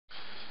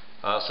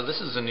So this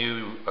is a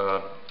new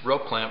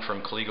rope clamp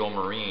from Colligo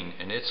Marine,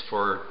 and it's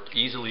for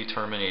easily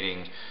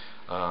terminating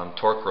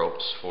torque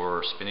ropes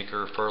for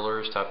spinnaker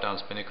furlers, top-down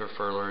spinnaker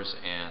furlers,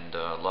 and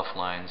luff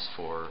lines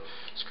for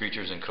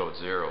screechers and code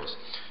zeros.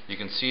 You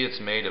can see it's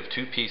made of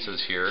two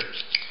pieces here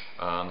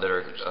that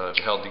are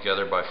held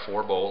together by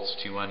 4 bolts,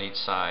 2 on each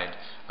side,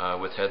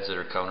 with heads that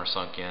are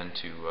countersunk in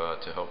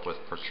to help with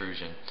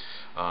protrusion.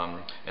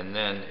 And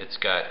then it's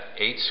got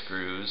 8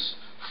 screws,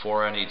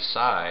 4 on each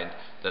side,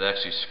 that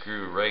actually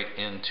screw right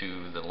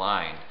into the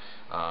line.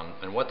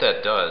 And what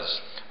that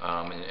does,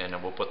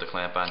 and we'll put the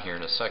clamp on here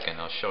in a second,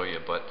 I'll show you,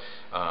 but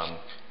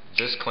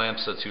this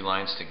clamps the 2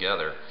 lines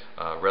together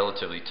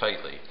relatively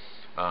tightly.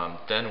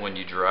 Then when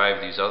you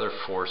drive these other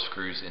 4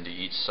 screws into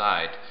each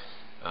side,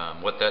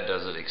 what that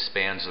does is it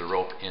expands the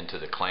rope into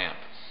the clamp.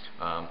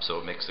 So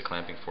it makes the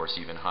clamping force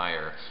even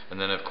higher. And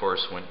then of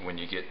course when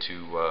you get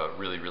to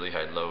really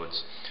high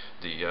loads,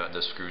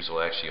 the screws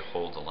will actually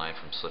hold the line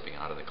from slipping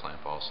out of the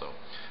clamp also.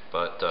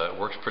 But it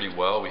works pretty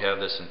well. We have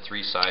this in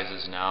 3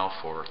 sizes now,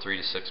 for 3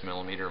 to 6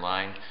 millimeter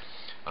line,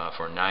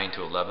 for 9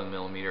 to 11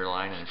 millimeter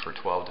line, and for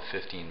 12 to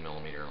 15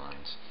 millimeter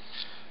lines.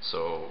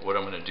 So what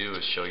I'm going to do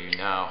is show you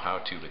now how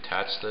to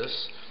attach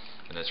this,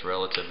 and it's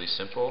relatively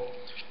simple.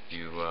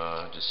 You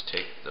just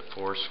take the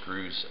 4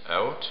 screws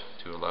out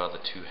to allow the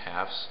 2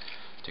 halves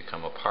to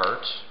come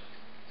apart.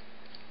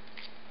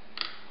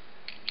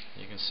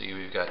 You can see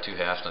we've got 2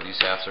 halves. Now these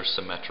halves are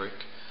symmetric,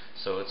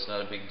 so it's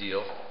not a big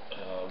deal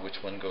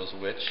which one goes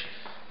which.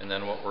 And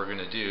then what we're going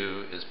to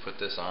do is put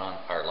this on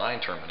our line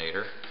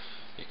terminator.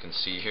 You can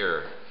see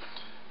here.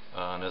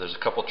 Now there's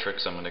a couple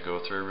tricks I'm going to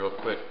go through real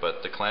quick,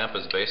 but the clamp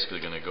is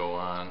basically going to go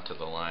on to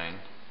the line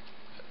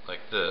like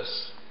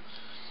this.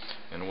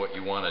 And what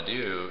you want to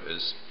do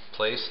is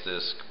place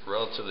this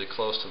relatively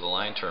close to the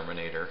line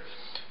terminator,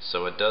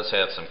 so it does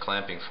have some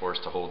clamping force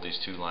to hold these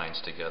 2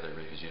 lines together,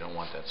 because you don't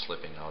want that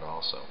slipping out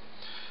also.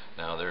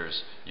 Now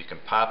you can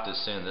pop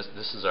this in.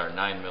 This is our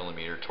 9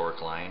 millimeter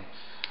torque line,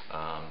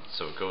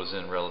 so it goes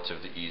in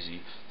relatively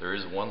easy. There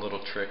is one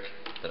little trick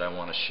that I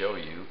want to show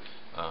you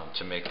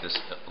to make this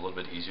a little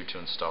bit easier to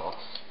install.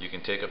 You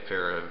can take a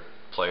pair of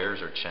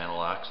pliers, or channel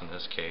locks in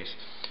this case,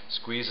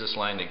 squeeze this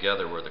line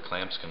together where the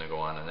clamp's going to go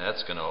on, and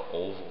that's going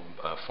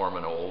to form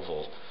an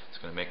oval. It's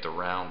going to make the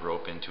round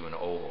rope into an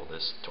oval.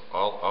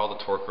 All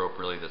the torque rope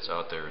really that's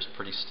out there is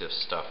pretty stiff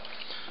stuff,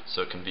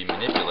 so it can be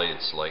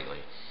manipulated slightly,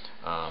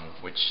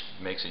 which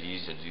makes it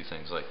easy to do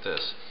things like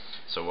this.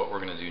 So what we're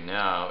going to do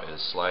now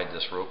is slide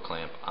this rope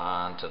clamp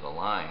onto the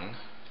line.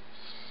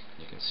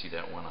 You can see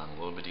that one on a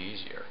little bit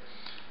easier.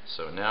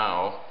 So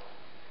now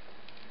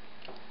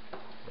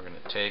we're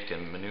going to take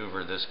and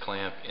maneuver this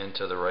clamp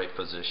into the right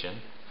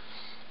position,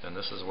 and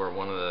this is where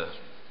one of the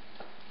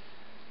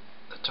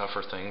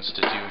tougher things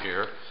to do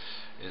here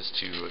is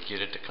to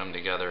get it to come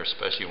together,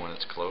 especially when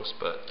it's close.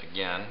 But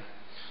again,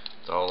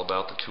 it's all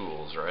about the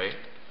tools, right?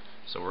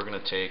 So we're going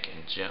to take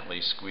and gently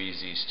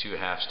squeeze these 2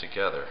 halves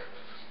together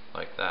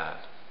like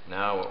that.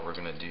 Now what we're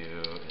going to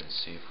do is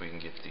see if we can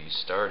get these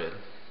started,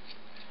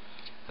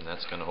 and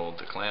that's going to hold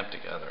the clamp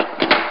together.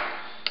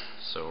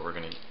 So we're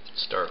going to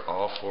start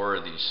all 4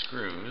 of these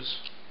screws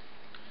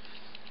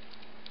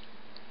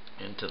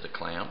into the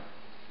clamp,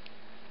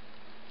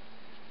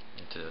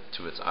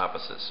 to its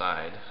opposite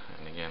side.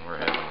 And again, we're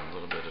having a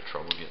little bit of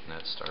trouble getting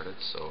that started,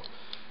 so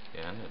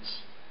again, it's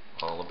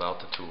all about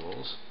the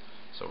tools.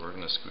 So we're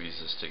going to squeeze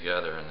this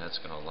together, and that's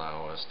going to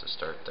allow us to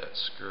start that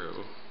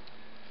screw.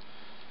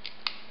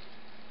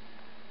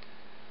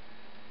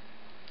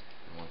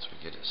 And once we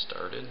get it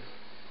started,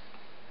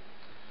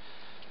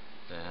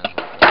 then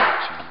we're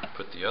going to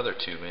put the other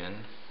 2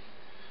 in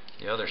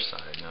the other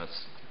side. Now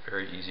it's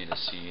very easy to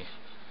see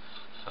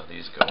how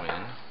these go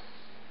in.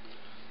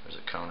 There's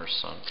a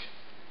countersunk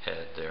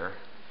head there,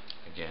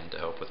 again, to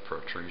help with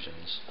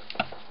protrusions.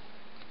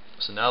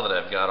 So now that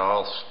I've got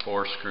all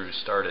 4 screws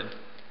started,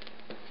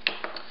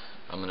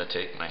 I'm going to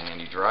take my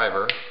handy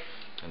driver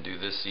and do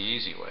this the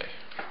easy way.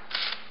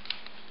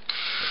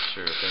 Make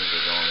sure things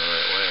are going the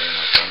right way. And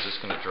so I'm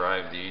just going to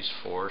drive these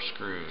 4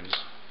 screws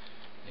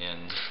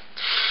in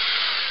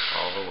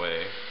all the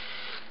way.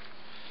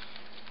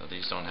 Now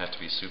these don't have to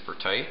be super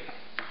tight,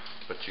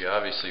 but you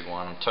obviously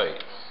want them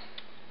tight.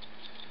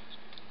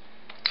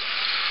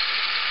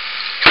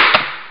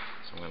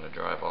 So I'm going to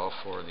drive all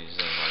 4 of these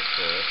in like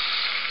this.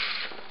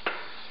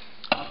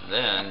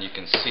 Then you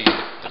can see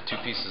the 2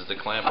 pieces of the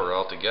clamp are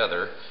all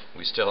together.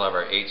 We still have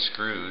our 8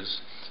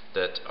 screws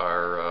that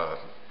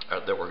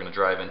that we're going to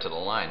drive into the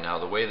line. Now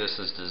the way this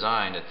is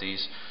designed,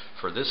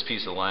 for this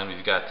piece of the line,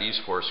 we've got these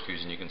 4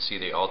 screws, and you can see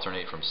they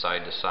alternate from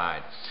side to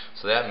side.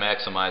 So that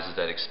maximizes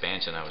that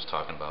expansion I was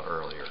talking about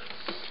earlier.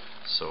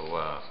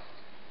 So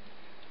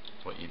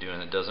what you do,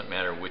 and it doesn't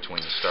matter which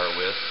one you start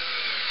with,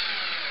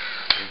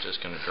 you're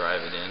just going to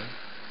drive it in,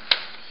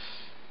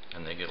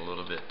 and they get a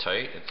little bit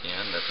tight at the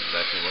end. That's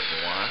exactly what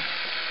you want.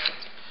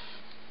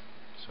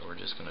 So we're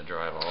just going to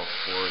drive all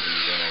 4 of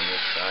these in on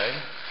this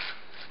side.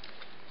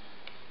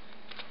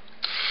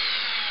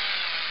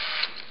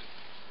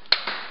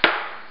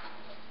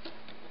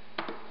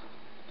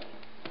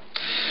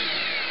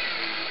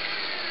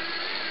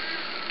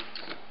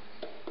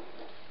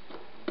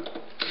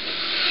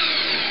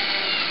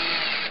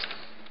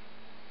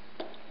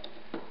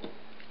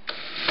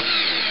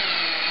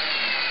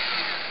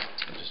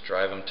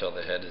 until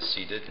the head is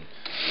seated. And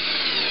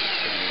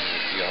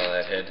see how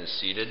that head is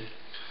seated.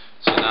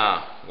 So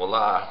now,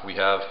 voila, we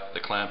have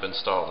the clamp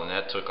installed, and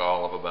that took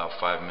all of about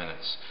 5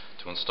 minutes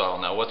to install.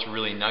 Now what's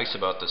really nice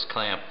about this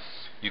clamp,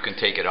 you can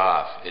take it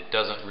off. It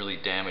doesn't really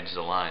damage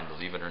the line,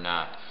 believe it or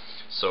not.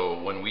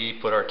 So when we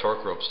put our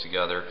torque ropes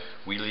together,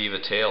 we leave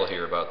a tail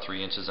here about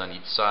 3 inches on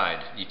each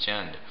side, each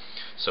end.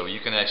 So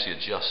you can actually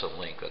adjust the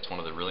length. That's one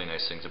of the really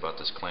nice things about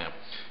this clamp.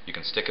 You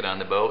can stick it on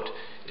the boat.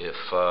 If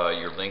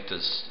your length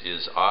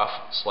is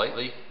off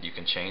slightly, you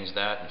can change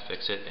that and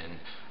fix it and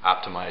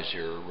optimize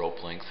your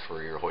rope length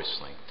for your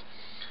hoist length.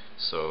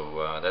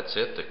 So that's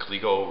it, the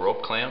Colligo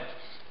rope clamp.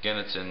 Again,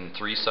 it's in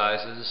 3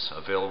 sizes,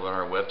 available on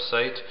our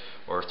website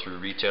or through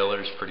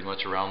retailers pretty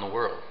much around the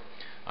world.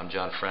 I'm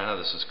John Frana.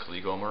 This is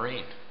Colligo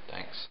Marine.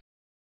 Thanks.